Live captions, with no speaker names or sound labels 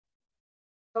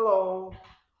Hello.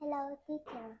 Hello,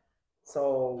 teacher.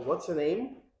 So, what's your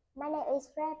name? My name is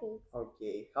Rabbit.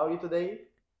 Okay. How are you today?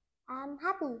 I'm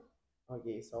happy.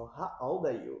 Okay. So, how old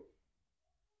are you?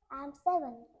 I'm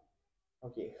 7.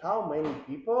 Okay. How many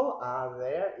people are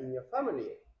there in your family?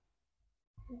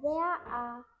 There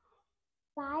are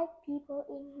 5 people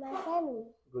in my family.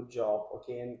 Good job.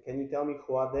 Okay. And can you tell me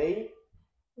who are they?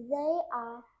 They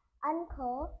are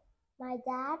uncle, my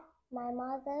dad, my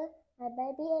mother, my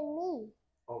baby, and me.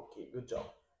 Okay. Good job.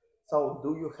 So,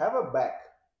 do you have a bag?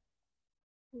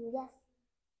 Yes,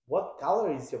 What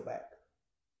color is your bag?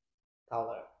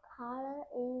 Color. color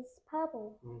is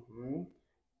purple.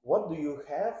 What do you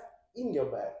have in your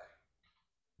bag?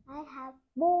 I have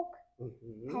book,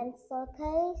 Mm-hmm. pencil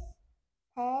case,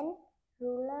 pen,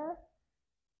 ruler,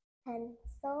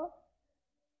 pencil.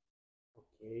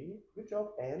 Okay. Good job.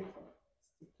 And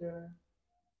sticker,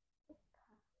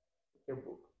 sticker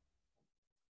book.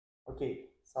 Okay,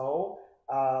 so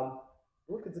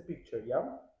look at the picture, yeah?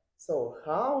 So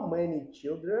how many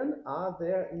children are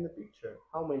there in the picture?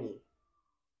 How many?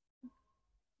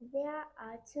 There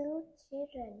are 2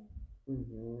 children.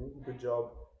 Good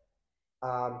job.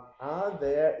 Are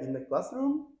there in the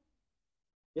classroom?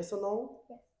 Yes or no?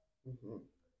 Yes, hmm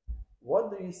What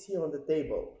do you see on the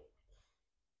table?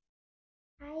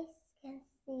 I can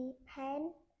see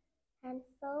pen,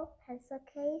 pencil, pencil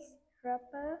case,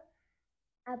 rubber,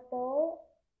 a bowl,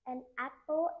 an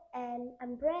apple, and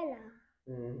umbrella.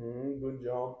 Good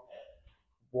job.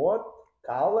 What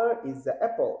color is the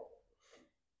apple?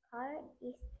 Color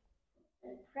is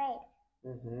red.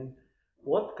 hmm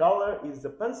What color is the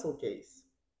pencil case?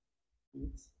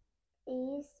 It's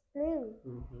Is blue.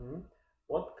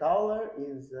 What color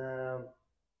is the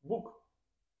book?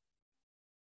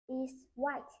 Is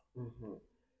white. Mhm.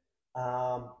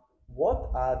 Um,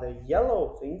 what are the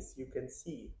yellow things you can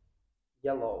see?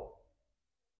 Yellow.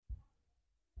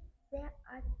 There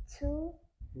are 2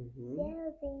 Mhm.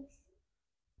 yellow things.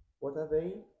 What are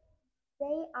they?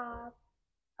 They are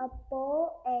a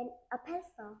bowl and a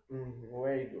pencil.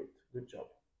 Very good. Good job.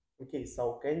 Okay,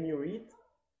 so can you read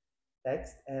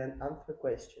text and answer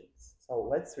questions? So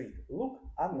let's read. Look,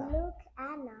 Anna. Look,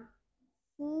 Anna.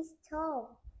 He's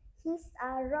tall. He's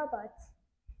a robot.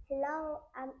 Hello,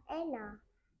 I'm Anna.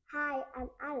 Hi, I'm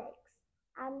Alex.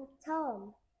 I'm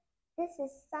Tom. This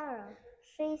is Sarah.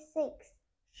 She's 6.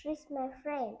 She's my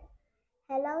friend.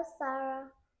 Hello,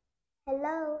 Sarah.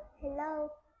 Hello.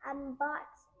 I'm Bart.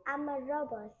 I'm a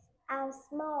robot. I'm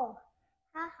small.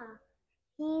 Haha.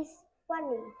 He's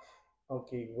funny.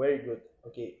 Okay, very good.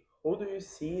 Okay, who do you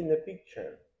see in the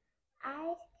picture?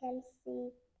 I can see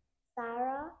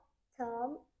Sarah,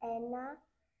 Tom, Anna,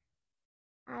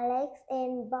 Alex,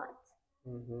 and Bart.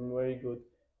 Very good.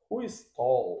 Who is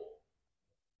tall?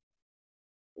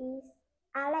 Is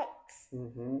Alex.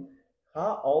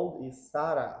 How old is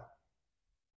Sarah?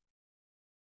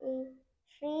 Is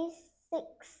she's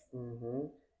 6.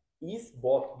 Is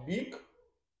Bot big?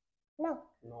 No,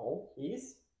 No,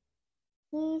 he's.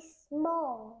 he's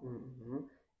small.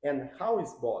 And how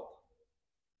is Bot?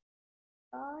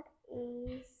 Bart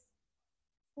is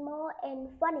small and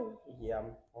funny. Yeah,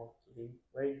 okay,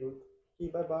 very good.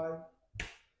 Okay, bye bye.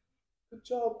 Good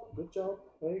job,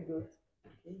 very good.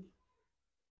 Okay.